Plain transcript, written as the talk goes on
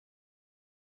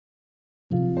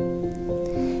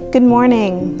Good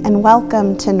morning and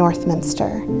welcome to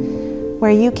Northminster,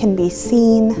 where you can be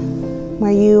seen,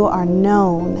 where you are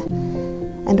known,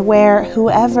 and where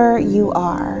whoever you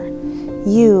are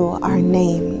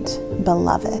named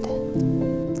beloved.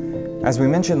 As we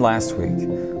mentioned last week,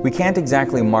 we can't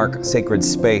exactly mark sacred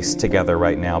space together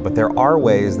right now, but there are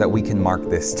ways that we can mark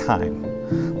this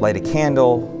time. Light a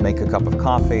candle, make a cup of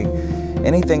coffee,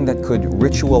 anything that could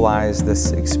ritualize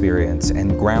this experience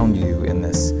and ground you in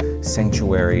this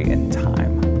sanctuary in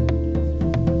time.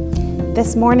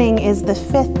 This morning is the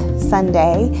 5th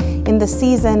Sunday in the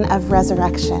season of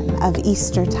resurrection, of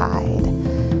Eastertide.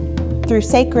 Through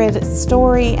sacred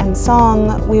story and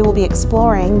song, we will be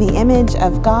exploring the image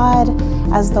of God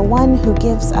as the one who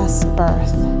gives us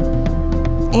birth,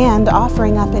 and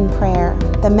offering up in prayer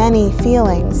the many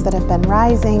feelings that have been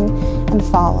rising and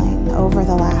falling over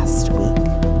the last week.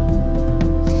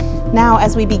 Now,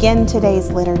 as we begin today's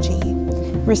liturgy,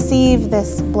 receive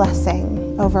this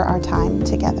blessing over our time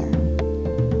together.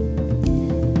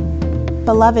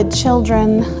 Beloved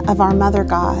children of our Mother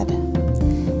God,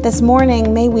 this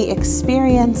morning may we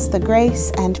experience the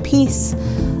grace and peace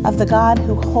of the God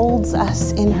who holds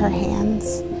us in her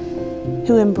hands,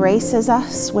 who embraces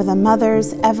us with a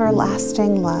mother's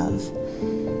everlasting love,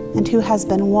 and who has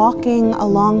been walking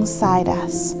alongside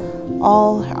us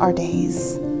all our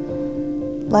days.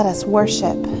 Let us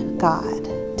worship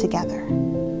God together.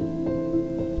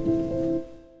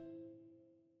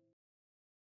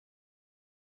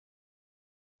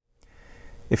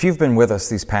 If you've been with us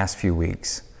these past few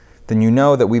weeks, then you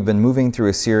know that we've been moving through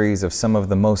a series of some of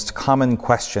the most common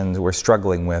questions we're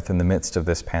struggling with in the midst of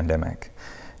this pandemic,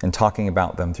 and talking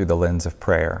about them through the lens of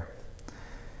prayer.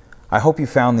 I hope you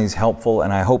found these helpful,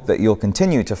 and I hope that you'll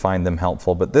continue to find them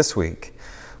helpful. But this week,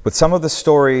 with some of the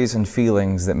stories and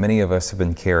feelings that many of us have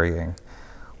been carrying,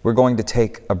 we're going to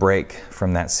take a break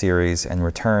from that series and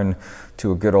return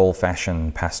to a good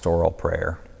old-fashioned pastoral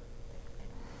prayer.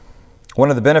 One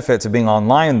of the benefits of being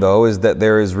online, though, is that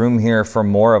there is room here for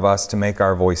more of us to make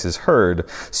our voices heard.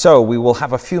 So we will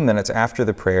have a few minutes after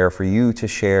the prayer for you to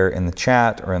share in the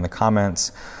chat or in the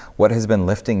comments what has been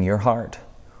lifting your heart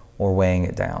or weighing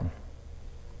it down.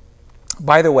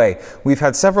 By the way, we've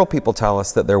had several people tell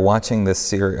us that they're watching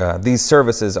these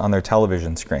services on their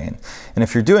television screen. And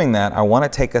if you're doing that, I want to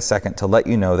take a second to let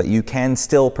you know that you can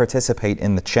still participate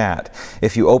in the chat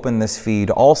if you open this feed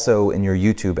also in your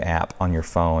YouTube app on your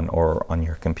phone or on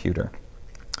your computer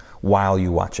while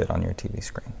you watch it on your TV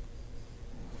screen.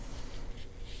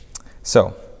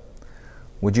 So,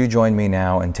 would you join me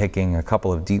now in taking a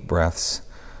couple of deep breaths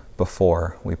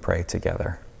before we pray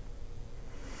together?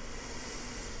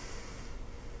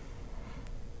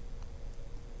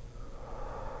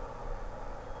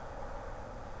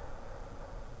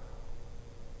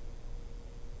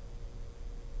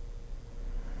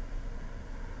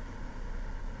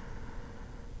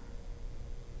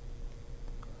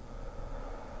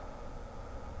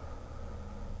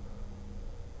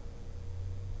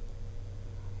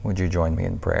 Would you join me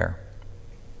in prayer?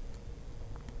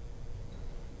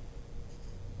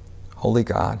 Holy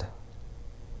God,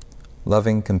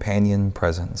 loving companion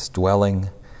presence dwelling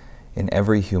in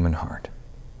every human heart,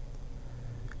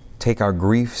 take our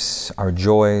griefs, our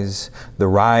joys, the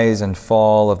rise and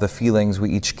fall of the feelings we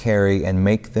each carry, and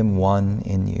make them one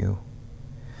in you.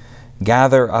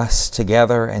 Gather us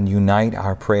together and unite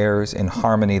our prayers in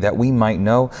harmony, that we might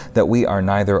know that we are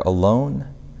neither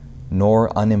alone nor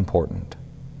unimportant,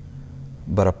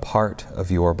 but a part of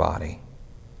your body.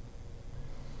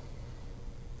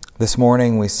 This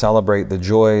morning we celebrate the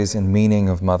joys and meaning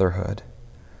of motherhood,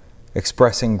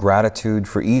 expressing gratitude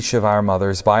for each of our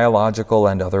mothers, biological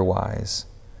and otherwise.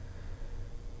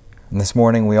 And this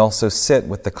morning we also sit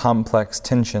with the complex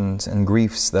tensions and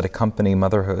griefs that accompany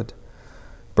motherhood,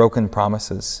 broken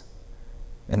promises,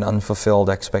 and unfulfilled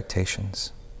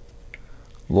expectations.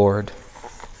 Lord,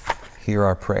 hear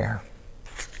our prayer.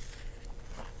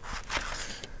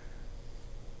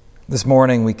 This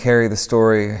morning we carry the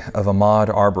story of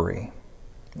Ahmaud Arbery,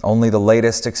 only the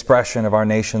latest expression of our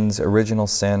nation's original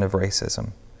sin of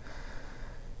racism.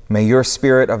 May your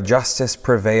spirit of justice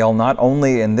prevail not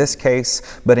only in this case,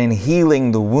 but in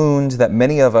healing the wound that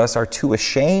many of us are too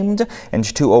ashamed and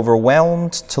too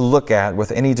overwhelmed to look at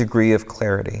with any degree of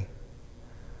clarity.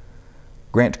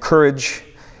 Grant courage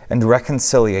and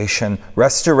reconciliation,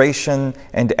 restoration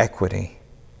and equity.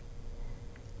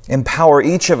 Empower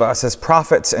each of us as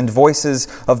prophets and voices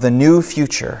of the new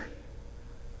future,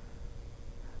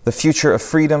 the future of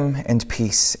freedom and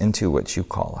peace into which you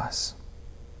call us.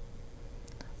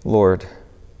 Lord,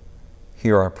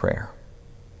 hear our prayer.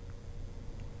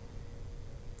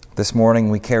 This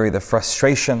morning we carry the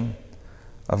frustration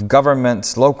of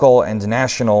governments, local and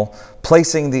national,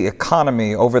 placing the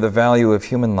economy over the value of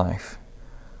human life.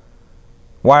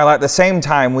 While at the same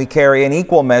time we carry an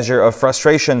equal measure of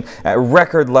frustration at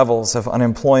record levels of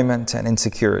unemployment and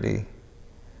insecurity.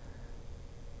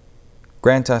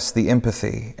 Grant us the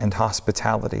empathy and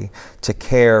hospitality to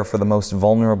care for the most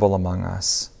vulnerable among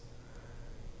us,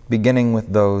 beginning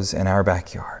with those in our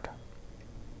backyard.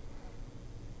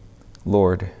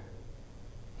 Lord,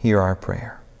 hear our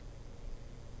prayer.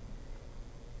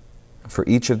 For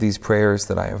each of these prayers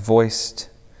that I have voiced,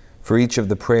 for each of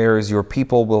the prayers your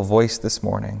people will voice this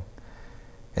morning,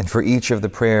 and for each of the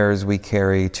prayers we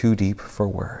carry too deep for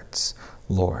words,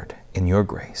 Lord, in your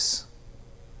grace,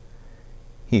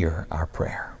 hear our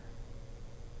prayer.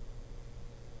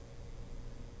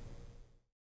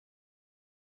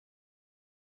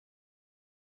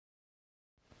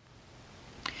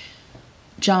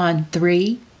 John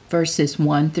 3, verses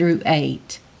 1 through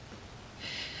 8.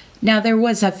 Now there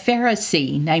was a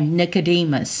Pharisee named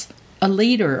Nicodemus, a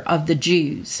leader of the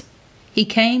Jews. He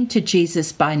came to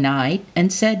Jesus by night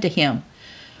and said to him,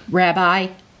 "Rabbi,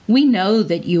 we know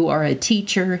that you are a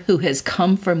teacher who has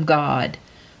come from God,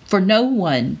 for no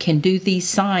one can do these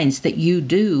signs that you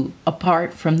do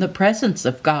apart from the presence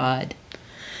of God."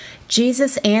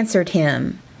 Jesus answered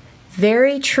him,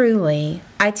 "Very truly,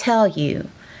 I tell you,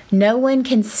 no one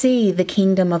can see the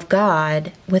kingdom of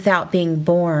God without being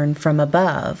born from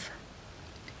above."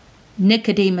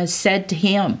 Nicodemus said to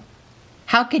him,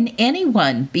 "How can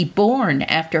anyone be born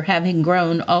after having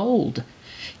grown old?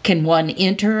 Can one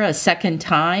enter a second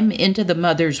time into the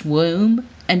mother's womb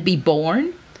and be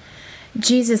born?"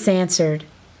 Jesus answered,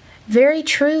 "Very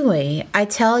truly, I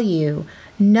tell you,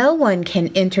 no one can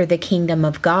enter the kingdom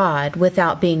of God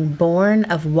without being born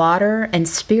of water and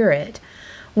spirit.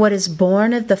 What is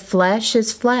born of the flesh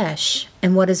is flesh,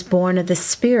 and what is born of the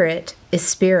Spirit is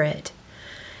spirit.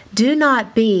 Do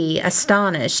not be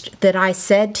astonished that I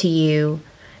said to you,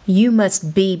 'You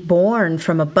must be born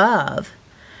from above.'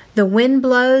 The wind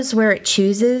blows where it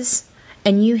chooses,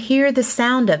 and you hear the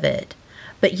sound of it,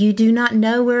 but you do not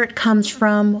know where it comes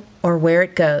from or where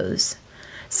it goes.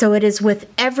 So it is with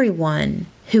everyone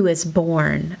who is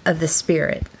born of the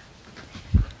Spirit."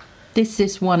 This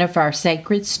is one of our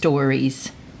sacred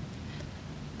stories.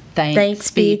 Thanks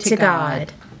be to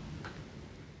God.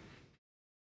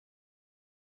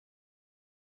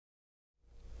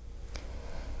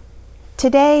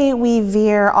 Today we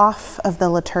veer off of the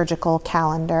liturgical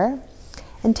calendar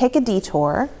and take a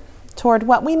detour toward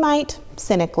what we might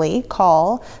cynically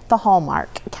call the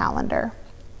Hallmark calendar.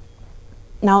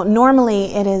 Now,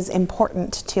 normally it is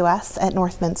important to us at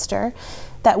Northminster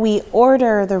that we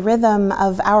order the rhythm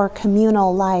of our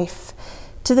communal life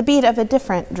to the beat of a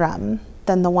different drum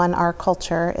than the one our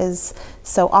culture is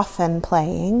so often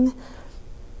playing.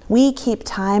 We keep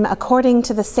time according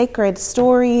to the sacred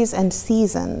stories and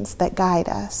seasons that guide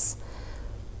us.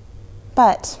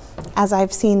 But, as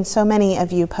I've seen so many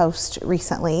of you post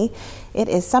recently, it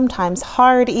is sometimes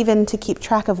hard even to keep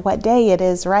track of what day it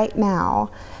is right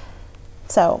now.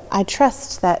 So I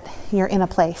trust that you're in a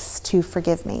place to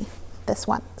forgive me this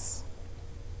once.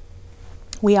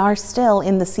 We are still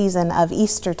in the season of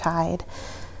Eastertide,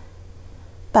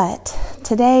 but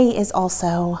today is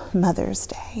also Mother's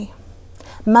Day,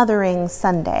 Mothering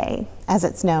Sunday, as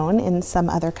it's known in some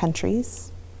other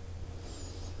countries.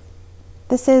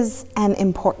 This is an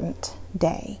important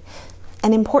day,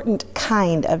 an important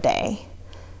kind of day,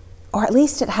 or at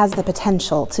least it has the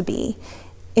potential to be,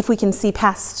 if we can see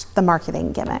past the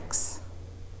marketing gimmicks.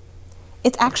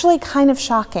 It's actually kind of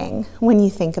shocking when you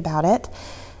think about it,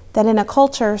 that in a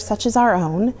culture such as our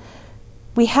own,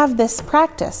 we have this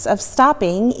practice of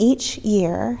stopping each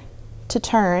year to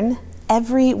turn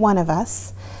every one of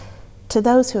us to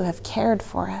those who have cared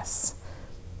for us,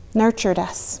 nurtured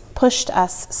us, pushed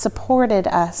us, supported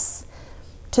us,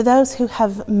 to those who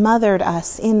have mothered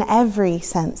us in every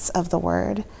sense of the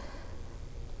word,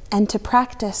 and to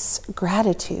practice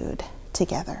gratitude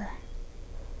together.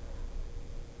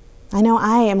 I know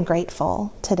I am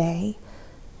grateful today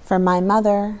for my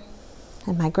mother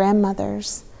and my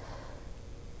grandmothers,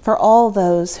 for all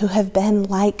those who have been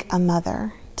like a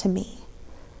mother to me.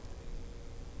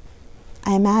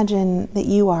 I imagine that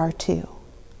you are too.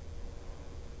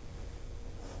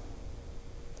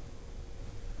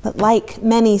 But like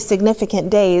many significant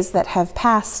days that have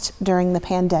passed during the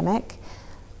pandemic,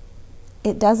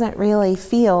 it doesn't really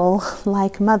feel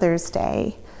like Mother's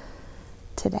Day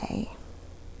today.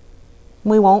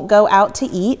 We won't go out to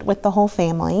eat with the whole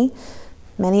family.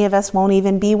 Many of us won't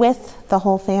even be with the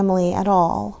whole family at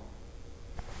all.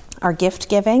 Our gift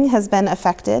giving has been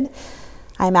affected.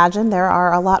 I imagine there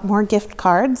are a lot more gift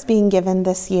cards being given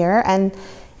this year, and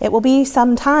it will be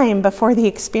some time before the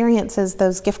experiences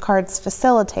those gift cards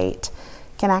facilitate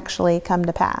can actually come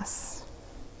to pass.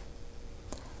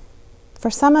 For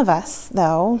some of us,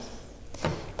 though,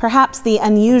 perhaps the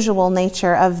unusual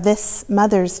nature of this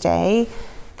Mother's Day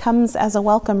comes as a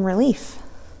welcome relief.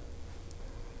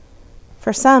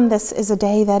 For some, this is a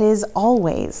day that is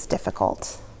always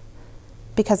difficult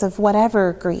because of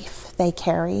whatever grief they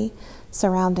carry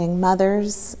surrounding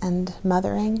mothers and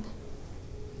mothering.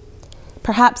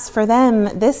 Perhaps for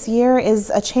them, this year is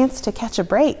a chance to catch a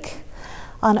break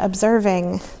on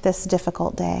observing this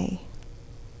difficult day.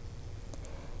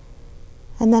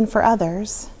 And then for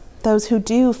others, those who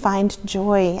do find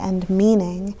joy and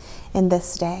meaning in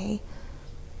this day,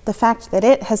 the fact that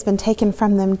it has been taken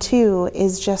from them too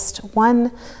is just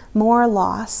one more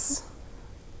loss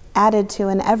added to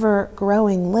an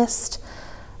ever-growing list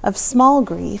of small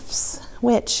griefs,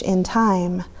 which in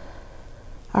time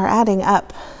are adding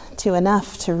up to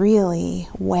enough to really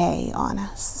weigh on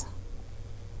us.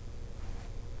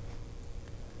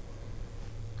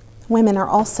 Women are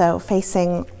also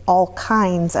facing all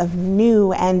kinds of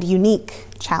new and unique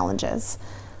challenges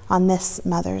on this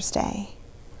Mother's Day.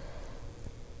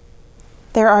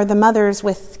 There are the mothers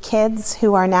with kids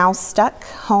who are now stuck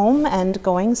home and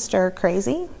going stir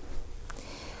crazy.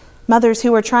 Mothers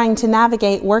who are trying to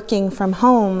navigate working from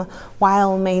home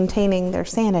while maintaining their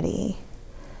sanity.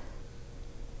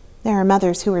 There are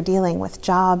mothers who are dealing with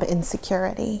job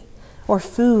insecurity or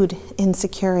food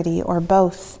insecurity or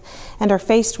both, and are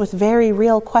faced with very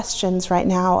real questions right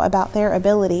now about their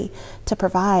ability to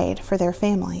provide for their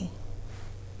family.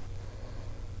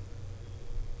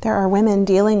 There are women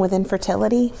dealing with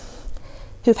infertility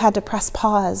who've had to press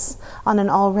pause on an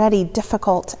already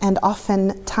difficult and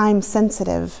often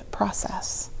time-sensitive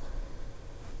process.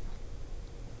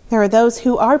 There are those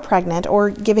who are pregnant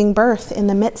or giving birth in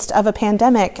the midst of a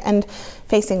pandemic and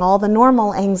facing all the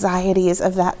normal anxieties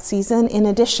of that season in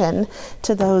addition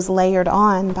to those layered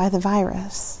on by the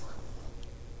virus.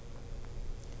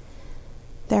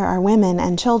 There are women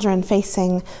and children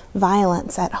facing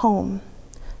violence at home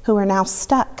who are now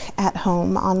stuck at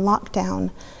home on lockdown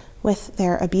with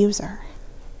their abuser.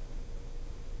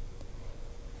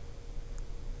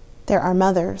 There are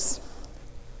mothers,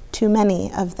 too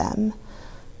many of them,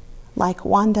 like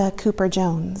Wanda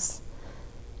Cooper-Jones,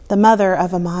 the mother of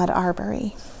Ahmaud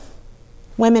Arbery.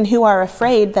 Women who are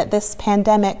afraid that this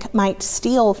pandemic might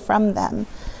steal from them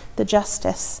the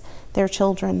justice their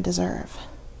children deserve.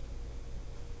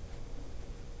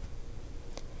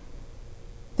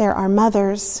 There are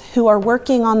mothers who are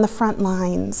working on the front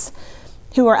lines,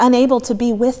 who are unable to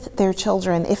be with their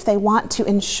children if they want to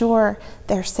ensure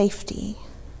their safety.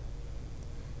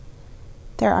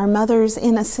 There are mothers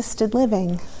in assisted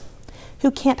living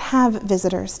who can't have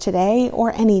visitors today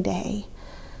or any day.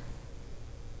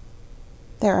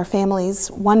 There are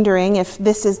families wondering if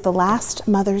this is the last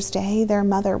Mother's Day their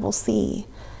mother will see,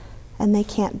 and they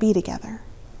can't be together.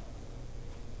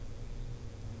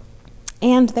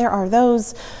 And there are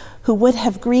those who would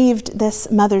have grieved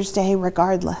this Mother's Day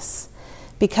regardless,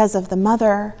 because of the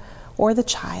mother or the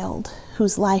child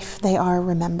whose life they are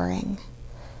remembering.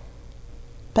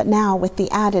 But now with the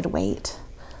added weight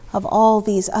of all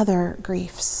these other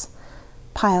griefs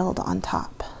piled on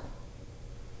top.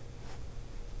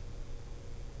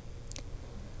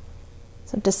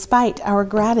 So despite our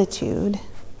gratitude,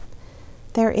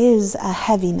 there is a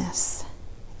heaviness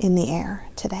in the air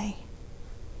today.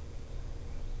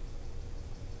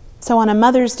 So on a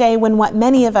Mother's Day, when what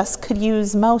many of us could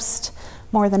use most,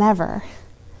 more than ever,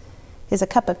 is a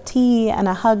cup of tea and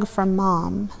a hug from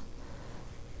Mom,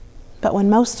 but when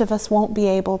most of us won't be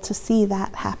able to see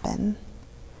that happen,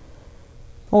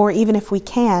 or even if we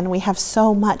can, we have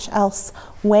so much else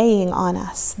weighing on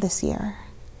us this year.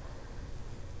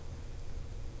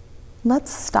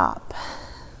 Let's stop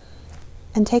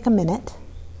and take a minute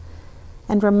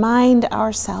and remind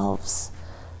ourselves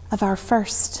of our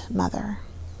first mother,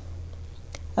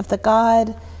 of the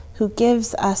God who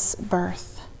gives us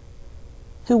birth,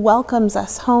 who welcomes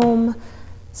us home,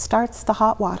 starts the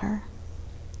hot water,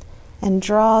 and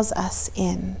draws us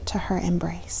in to her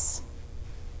embrace.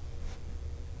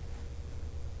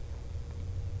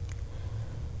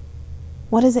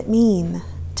 What does it mean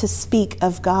to speak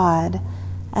of God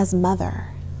as mother?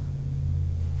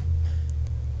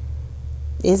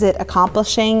 Is it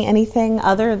accomplishing anything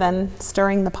other than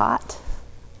stirring the pot?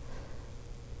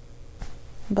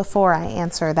 Before I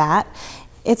answer that,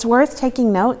 it's worth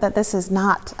taking note that this is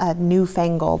not a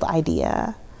newfangled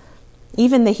idea.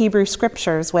 Even the Hebrew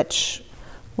scriptures, which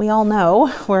we all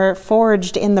know were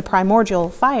forged in the primordial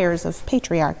fires of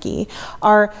patriarchy,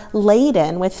 are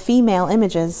laden with female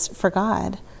images for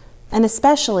God, and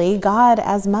especially God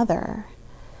as mother.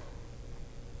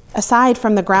 Aside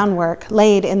from the groundwork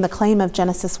laid in the claim of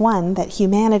Genesis 1 that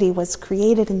humanity was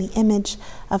created in the image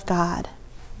of God,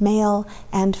 male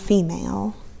and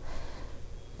female,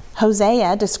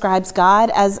 Hosea describes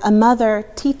God as a mother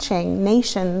teaching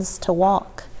nations to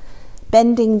walk,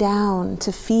 bending down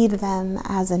to feed them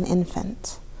as an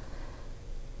infant.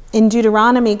 In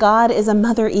Deuteronomy, God is a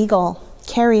mother eagle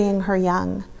carrying her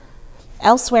young.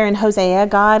 Elsewhere in Hosea,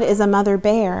 God is a mother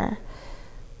bear.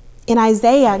 In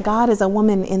Isaiah, God is a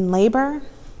woman in labor,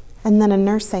 and then a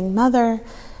nursing mother,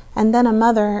 and then a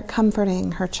mother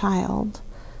comforting her child.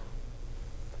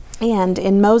 And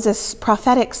in Moses'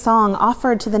 prophetic song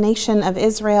offered to the nation of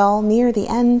Israel near the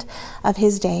end of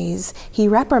his days, he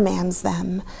reprimands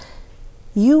them.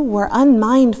 You were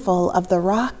unmindful of the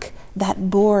rock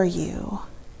that bore you.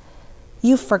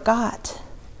 You forgot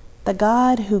the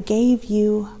God who gave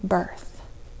you birth.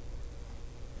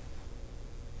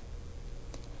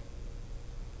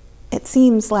 It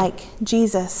seems like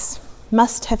Jesus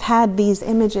must have had these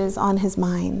images on his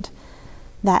mind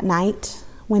that night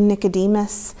when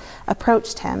Nicodemus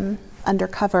approached him under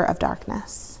cover of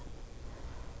darkness.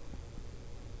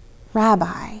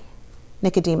 Rabbi,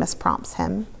 Nicodemus prompts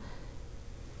him,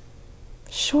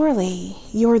 surely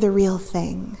you're the real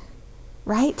thing,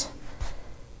 right?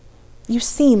 You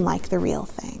seem like the real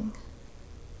thing.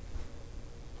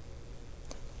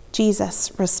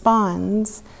 Jesus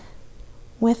responds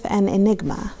with an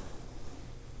enigma.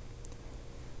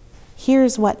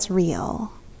 Here's what's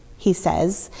real, he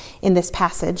says in this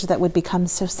passage that would become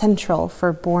so central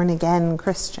for born-again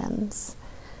Christians.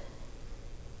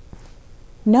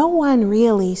 No one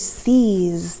really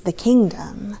sees the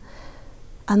kingdom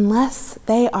unless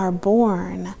they are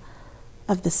born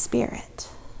of the Spirit.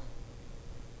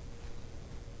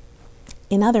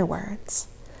 In other words,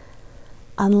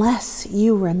 unless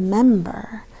you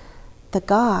remember the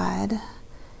God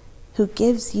who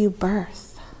gives you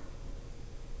birth.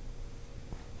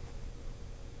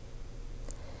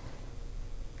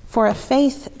 For a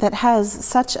faith that has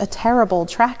such a terrible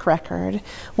track record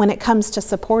when it comes to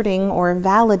supporting or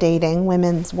validating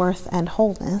women's worth and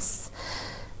wholeness,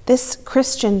 this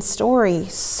Christian story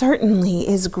certainly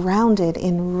is grounded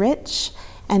in rich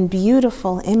and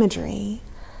beautiful imagery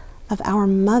of our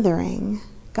mothering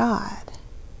God.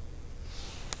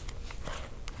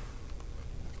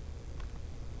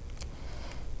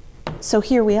 So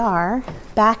here we are,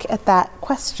 back at that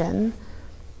question.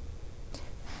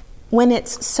 When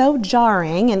it's so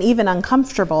jarring and even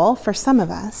uncomfortable for some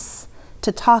of us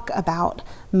to talk about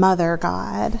Mother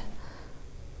God,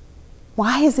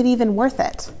 why is it even worth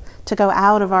it to go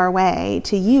out of our way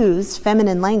to use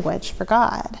feminine language for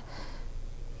God?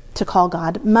 To call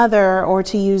God mother, or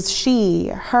to use she,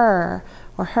 her,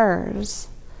 or hers?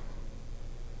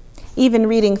 Even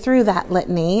reading through that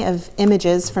litany of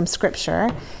images from Scripture,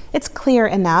 it's clear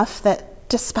enough that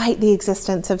despite the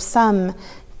existence of some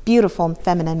beautiful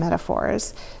feminine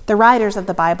metaphors, the writers of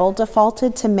the Bible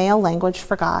defaulted to male language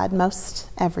for God most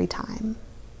every time.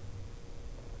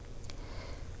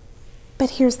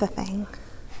 But here's the thing.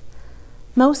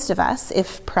 Most of us,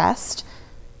 if pressed,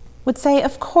 would say,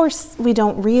 of course, we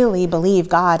don't really believe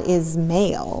God is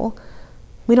male.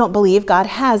 We don't believe God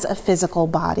has a physical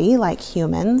body like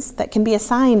humans that can be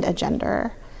assigned a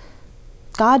gender.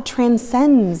 God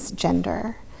transcends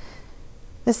gender.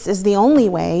 This is the only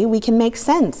way we can make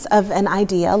sense of an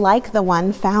idea like the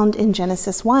one found in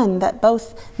Genesis 1, that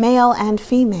both male and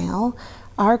female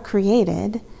are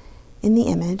created in the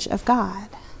image of God.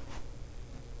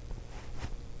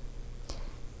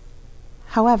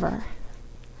 However,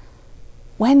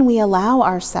 when we allow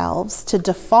ourselves to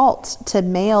default to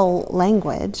male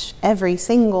language every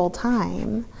single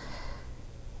time,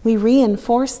 we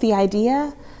reinforce the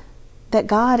idea that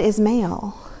God is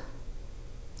male.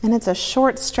 And it's a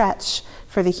short stretch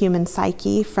for the human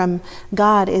psyche from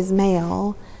God is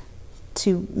male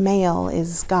to male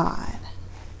is God.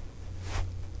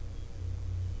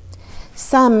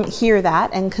 Some hear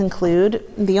that and conclude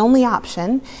the only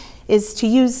option is to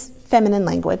use feminine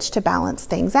language to balance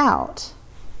things out.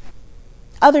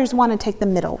 Others want to take the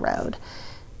middle road.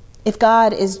 If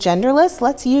God is genderless,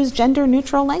 let's use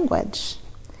gender-neutral language.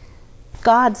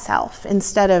 God self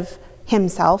instead of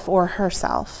himself or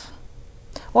herself.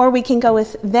 Or we can go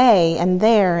with they and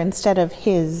their instead of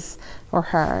his or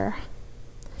her.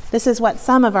 This is what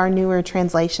some of our newer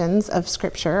translations of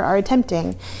Scripture are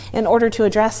attempting in order to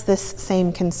address this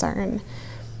same concern.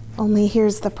 Only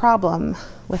here's the problem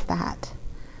with that.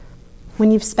 When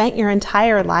you've spent your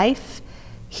entire life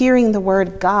hearing the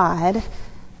word God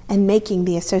and making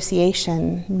the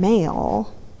association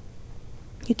male,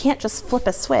 you can't just flip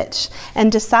a switch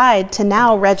and decide to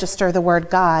now register the word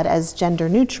God as gender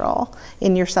neutral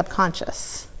in your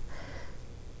subconscious.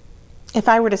 If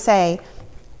I were to say,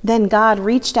 then God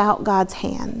reached out God's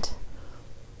hand,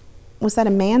 was that a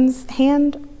man's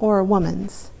hand or a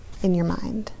woman's in your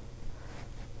mind?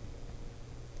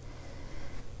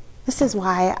 This is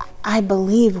why I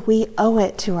believe we owe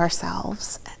it to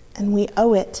ourselves and we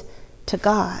owe it to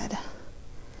God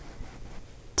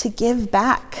to give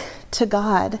back to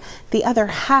God the other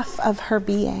half of her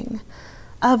being,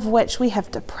 of which we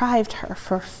have deprived her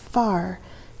for far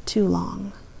too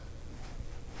long.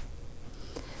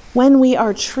 When we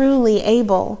are truly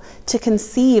able to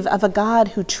conceive of a God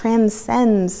who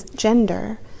transcends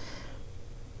gender,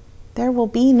 there will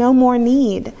be no more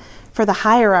need for the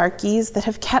hierarchies that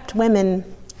have kept women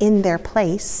in their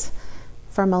place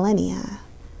for millennia,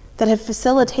 that have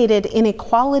facilitated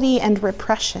inequality and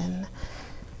repression,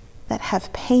 that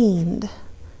have pained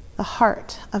the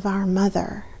heart of our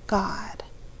Mother, God.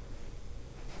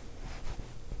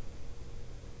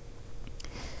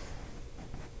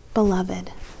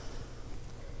 Beloved,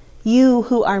 you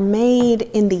who are made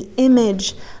in the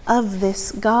image of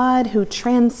this God who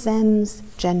transcends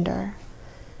gender,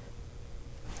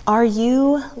 are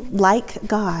you, like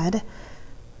God,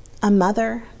 a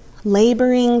mother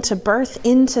laboring to birth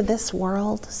into this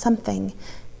world something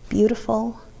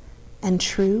beautiful and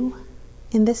true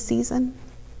in this season?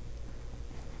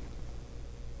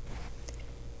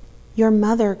 Your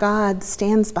Mother God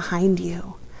stands behind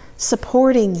you,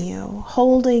 supporting you,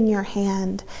 holding your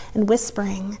hand, and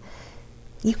whispering,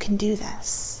 "You can do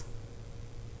this."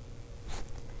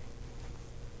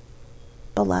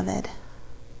 Beloved,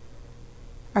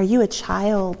 are you a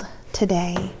child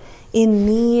today in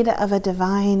need of a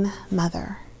divine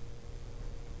mother?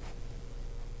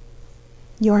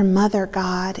 Your Mother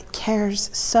God cares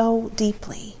so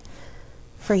deeply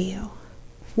for you,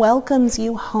 welcomes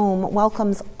you home,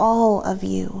 welcomes all of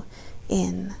you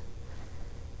in.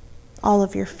 All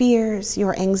of your fears,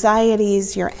 your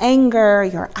anxieties, your anger,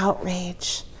 your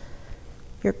outrage,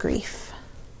 your grief.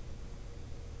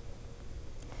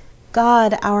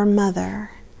 God, our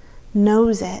Mother,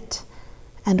 knows it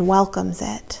and welcomes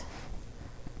it,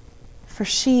 for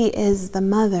she is the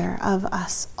mother of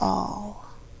us all.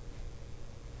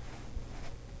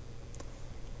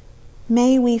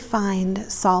 May we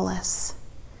find solace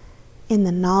in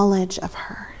the knowledge of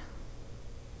her.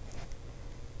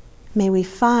 May we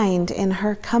find in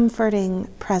her comforting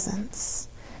presence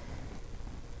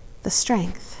the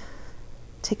strength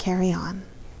to carry on.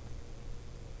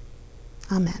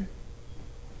 Amen.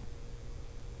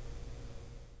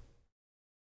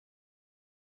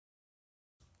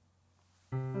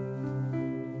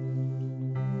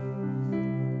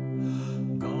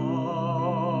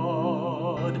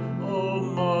 God, O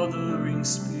mothering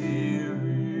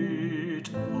Spirit,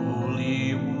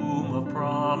 holy womb of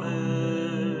promise,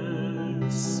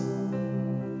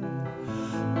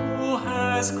 who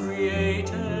has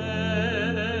created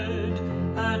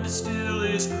and still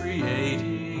is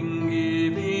creating,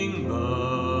 giving birth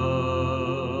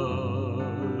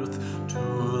to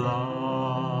life.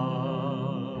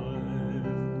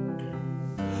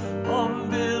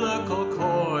 Umbilical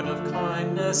cord of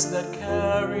kindness that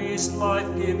carries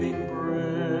life-giving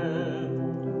breath,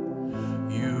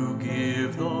 you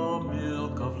give the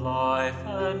milk of life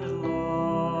and love.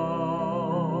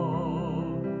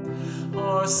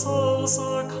 Our souls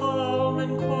are calm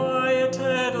and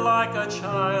quieted like a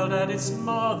child at its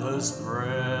mother's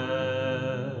breast.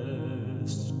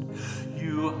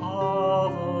 You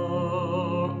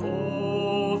hover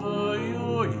over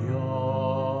your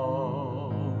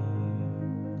young.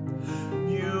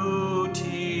 You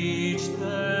teach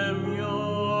them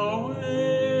your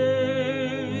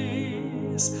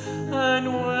ways, and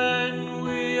when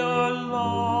we are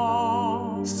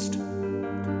lost,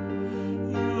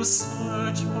 you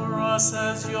search for us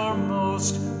as your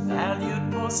most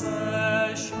valued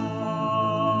possession.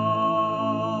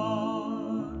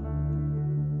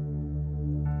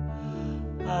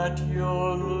 At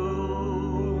your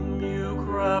loom you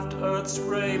craft earth's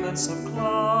raiments of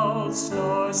clouds,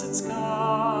 stars, and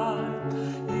sky.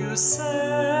 You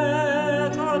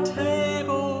set a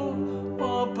table,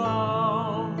 a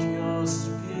bounteous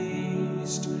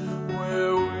feast,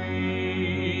 where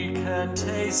we can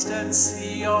taste and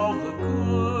see all the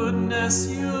goodness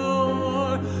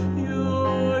your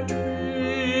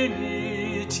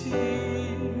Trinity,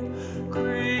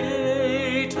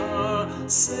 Creator,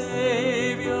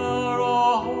 Savior, a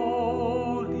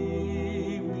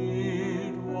holy mystery.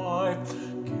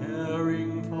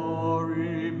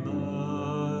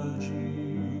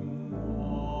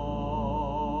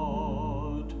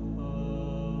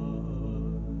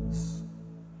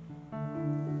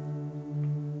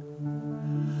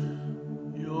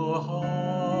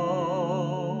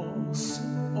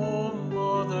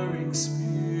 mothering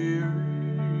spirit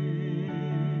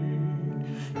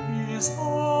is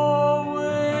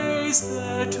always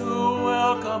there to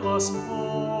welcome us home,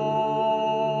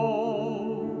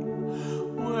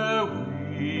 where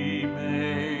we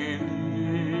may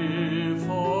live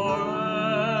forevermore.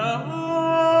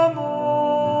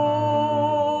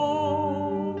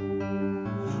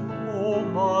 Oh,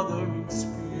 mothering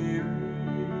spirit,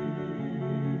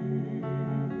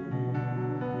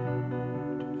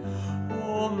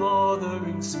 oh,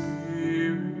 mothering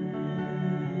spirit,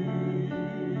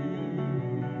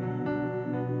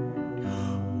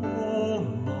 oh,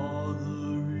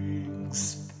 mothering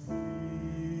spirit.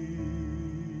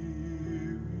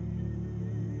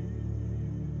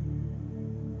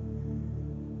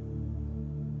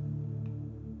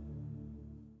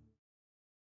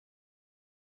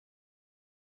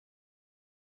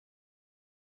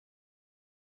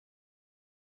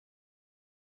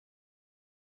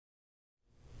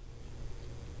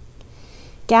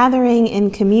 Gathering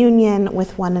in communion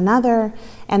with one another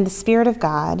and the Spirit of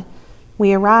God,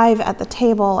 we arrive at the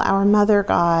table our Mother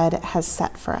God has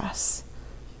set for us.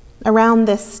 Around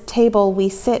this table, we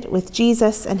sit with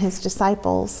Jesus and his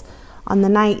disciples on the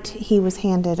night he was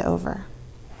handed over.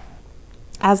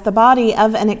 As the body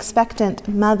of an expectant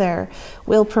mother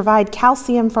will provide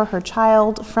calcium for her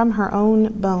child from her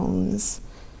own bones,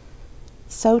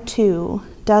 so too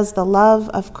does the love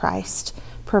of Christ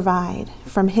provide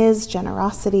from his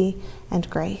generosity and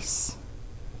grace.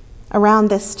 Around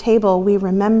this table, we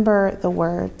remember the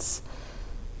words,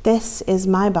 "This is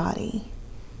my body,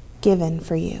 given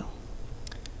for you."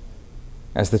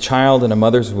 As the child in a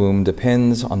mother's womb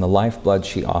depends on the lifeblood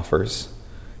she offers,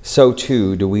 so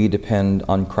too do we depend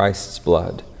on Christ's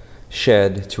blood,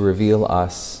 shed to reveal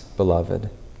us, beloved.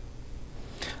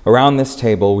 Around this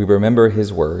table, we remember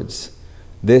his words,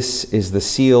 "This is the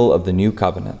seal of the new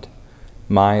covenant,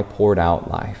 my poured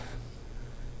out life."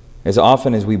 As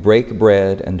often as we break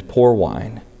bread and pour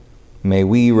wine, may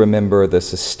we remember the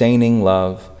sustaining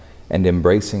love and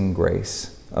embracing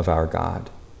grace of our God.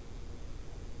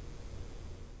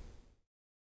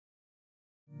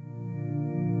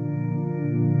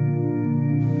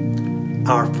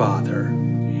 Our Father,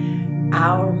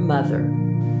 Our Mother,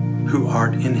 who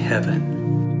art in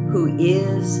heaven, who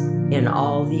is in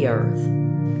all the earth,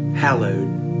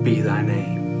 hallowed be thy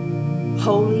name.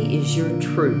 holy is your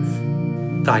truth.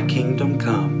 Thy kingdom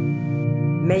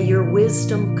come, May your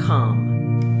wisdom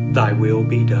come. thy will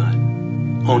be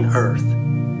done, on earth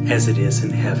as it is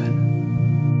in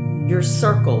heaven. Your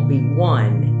circle be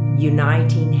one,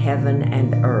 uniting heaven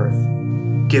and earth.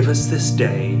 Give us this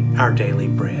day our daily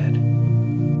bread,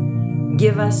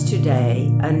 Give us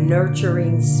today a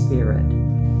nurturing spirit.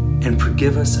 and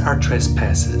forgive us our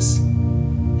trespasses,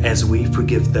 as we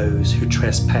forgive those who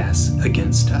trespass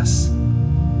against us.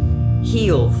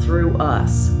 Heal through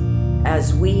us,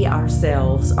 as we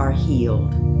ourselves are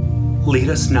healed. Lead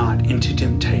us not into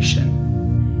temptation,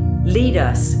 Lead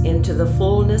us into the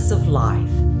fullness of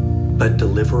life, but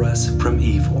deliver us from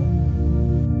evil.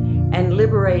 and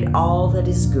liberate all that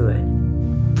is good.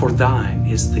 For thine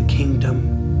is the kingdom,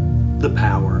 the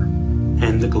power,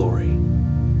 and the glory,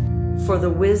 For the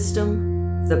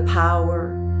wisdom, the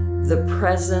power, the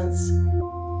presence,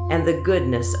 and the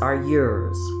goodness are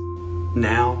yours,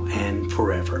 now and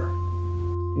forever.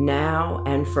 now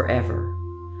and forever.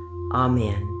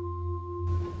 Amen.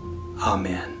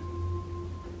 Amen.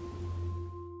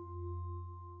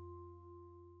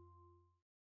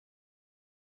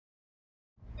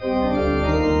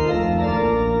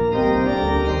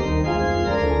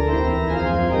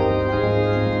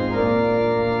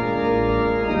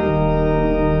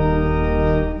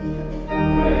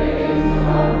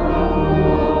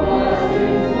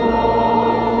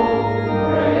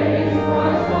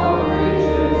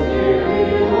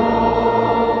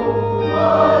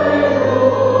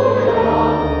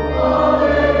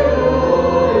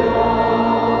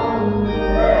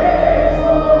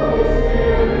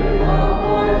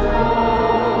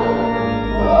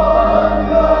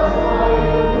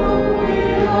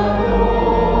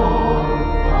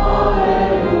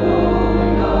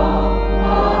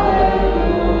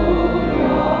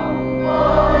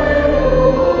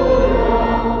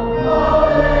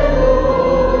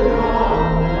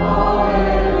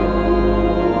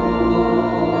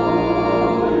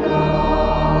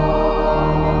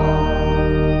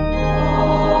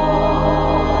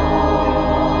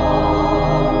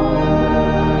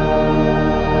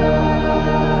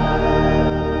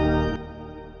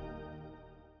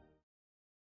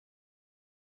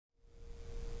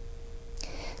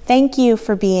 Thank you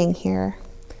for being here.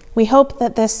 We hope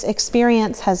that this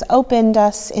experience has opened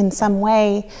us in some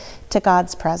way to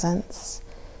God's presence,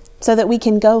 so that we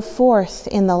can go forth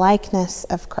in the likeness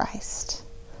of Christ.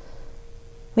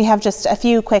 We have just a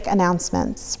few quick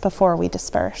announcements before we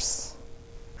disperse.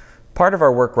 Part of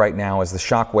our work right now, as the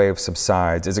shockwave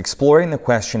subsides, is exploring the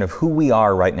question of who we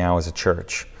are right now as a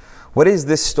church. What is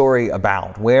this story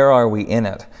about? Where are we in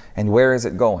it? And where is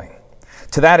it going?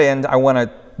 To that end, I want to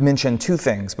mention two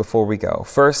things before we go.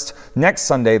 First, next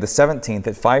Sunday, the 17th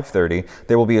at 5:30,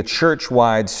 there will be a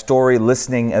church-wide story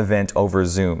listening event over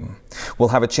Zoom. We'll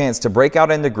have a chance to break out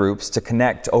into groups to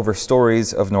connect over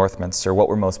stories of Northminster, what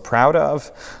we're most proud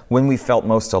of, when we felt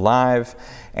most alive,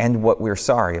 and what we're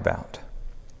sorry about.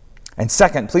 And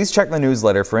second, please check the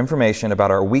newsletter for information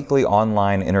about our weekly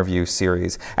online interview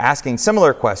series, asking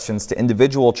similar questions to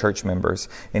individual church members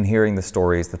and hearing the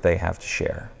stories that they have to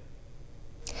share.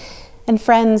 And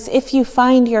friends, if you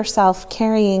find yourself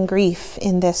carrying grief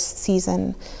in this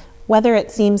season, whether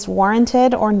it seems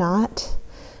warranted or not,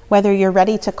 whether you're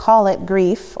ready to call it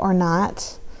grief or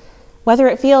not, whether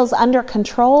it feels under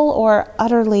control or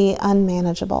utterly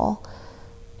unmanageable,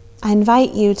 I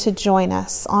invite you to join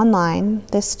us online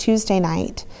this Tuesday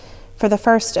night for the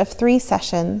first of 3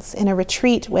 sessions in a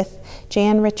retreat with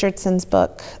Jan Richardson's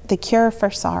book, The Cure for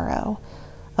Sorrow,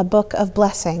 a book of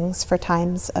blessings for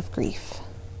times of grief.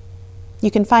 You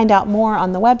can find out more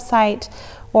on the website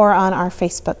or on our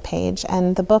Facebook page,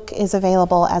 and the book is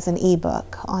available as an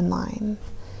ebook online.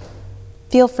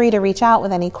 Feel free to reach out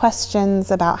with any questions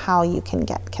about how you can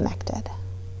get connected.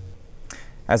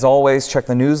 As always, check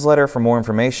the newsletter for more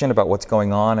information about what's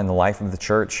going on in the life of the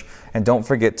church, and don't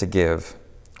forget to give.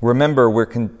 Remember,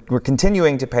 we're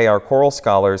continuing to pay our choral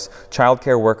scholars,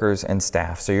 childcare workers, and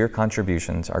staff, so your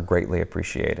contributions are greatly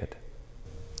appreciated.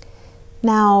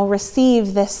 Now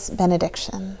receive this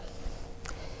benediction.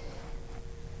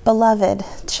 Beloved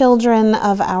children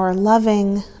of our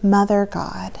loving Mother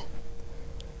God,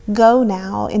 go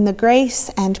now in the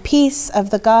grace and peace of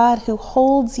the God who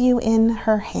holds you in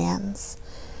her hands,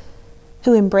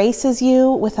 who embraces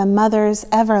you with a mother's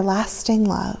everlasting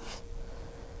love,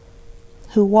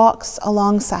 who walks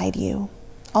alongside you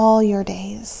all your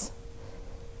days.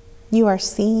 You are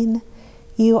seen,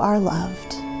 you are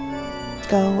loved.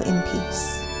 Go in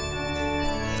peace.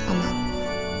 Amen.